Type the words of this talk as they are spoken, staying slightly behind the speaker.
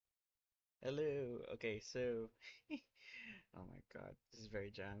Hello. Okay, so oh my God, this is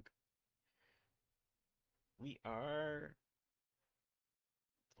very junk. We are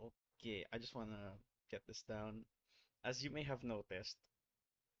okay. I just wanna get this down. As you may have noticed,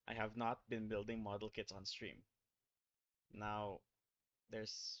 I have not been building model kits on stream. Now,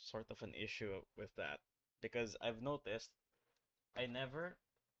 there's sort of an issue with that because I've noticed I never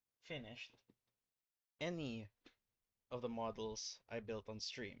finished any of the models I built on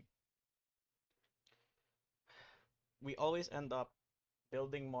stream. We always end up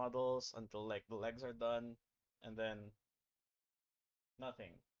building models until like the legs are done and then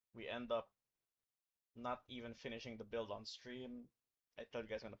nothing. We end up not even finishing the build on stream. I told you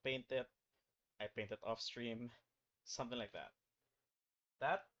guys I'm gonna paint it. I paint it off stream, something like that.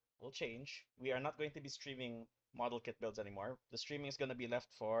 That will change. We are not going to be streaming model kit builds anymore. The streaming is gonna be left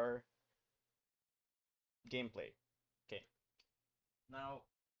for gameplay. Okay. Now,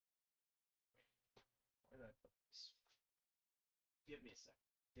 where did I put this? Give me a sec.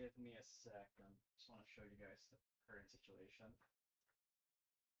 Give me a second. Just want to show you guys the current situation.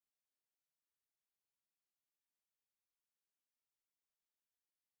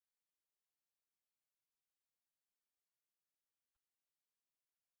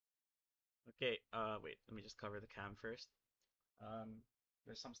 Okay, wait, let me just cover the cam first. Um,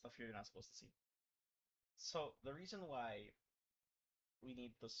 there's some stuff here you're not supposed to see. So the reason why we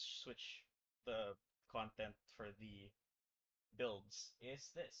need to switch the content for the builds is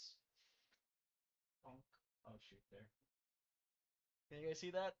this. Bonk. Oh shoot, there. Can you guys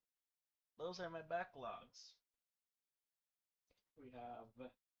see that? Those are my backlogs. We have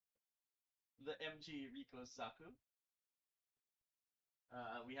the MG Rico Zaku.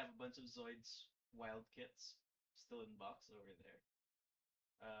 We have a bunch of Zoids wild kits still in box over there.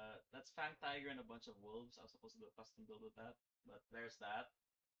 That's Fang Tiger and a bunch of wolves. I was supposed to do a custom build with that, but there's that.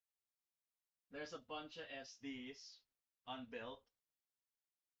 There's a bunch of SDs unbuilt.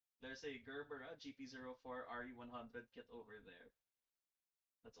 There's a Gerbera GP04 RE100 kit over there.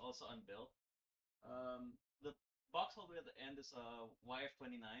 That's also unbuilt. The box all the way at the end is a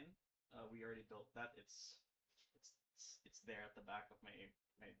YF29. We already built that. It's there at the back of my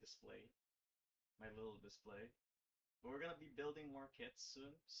display, my little display. But we're gonna be building more kits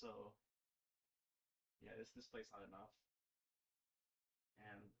soon, so yeah, this display's not enough.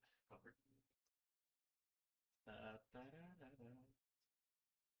 And covered.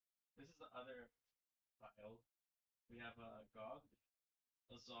 This is the other file. We have a GOG,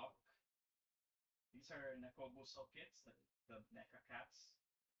 a ZOC. These are Nekobuso kits, the Mecha Cats.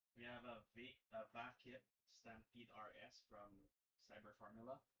 We have a VAC kit, Stampede RS from Cyber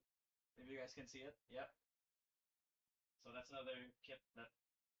Formula. If you guys can see it, yep. So that's another kit that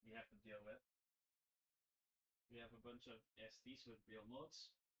we have to deal with. We have a bunch of SDs with real modes.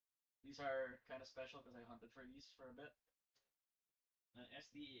 These are kind of special because I hunted for these for a bit. An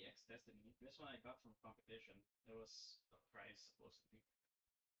SDEX Destiny. This one I got from competition. It was a prize supposed to be.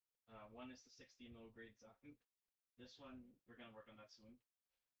 One is the 16 no grade Zaku. This one we're gonna work on that soon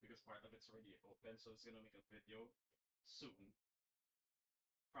because part of it's already open, so it's gonna make a video soon.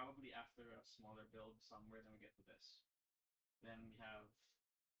 Probably after a smaller build somewhere, then we get to this. Then we have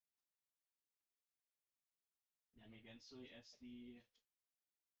Yamigensui SD.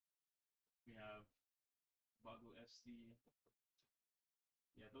 We have Bagu SD.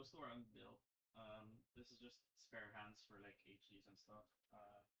 Yeah, those two are unbuilt. This is just spare hands for like HDs and stuff.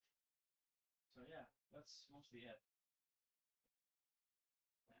 So yeah, that's mostly it.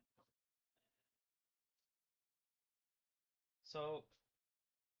 So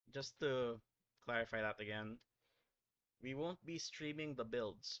just to clarify that again, we won't be streaming the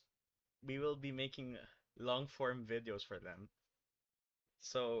builds. We will be making long form videos for them.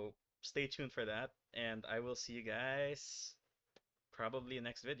 So stay tuned for that, and I will see you guys probably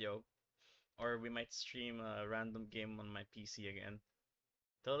next video. Or we might stream a random game on my PC again.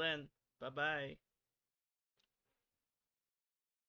 Till then, bye bye.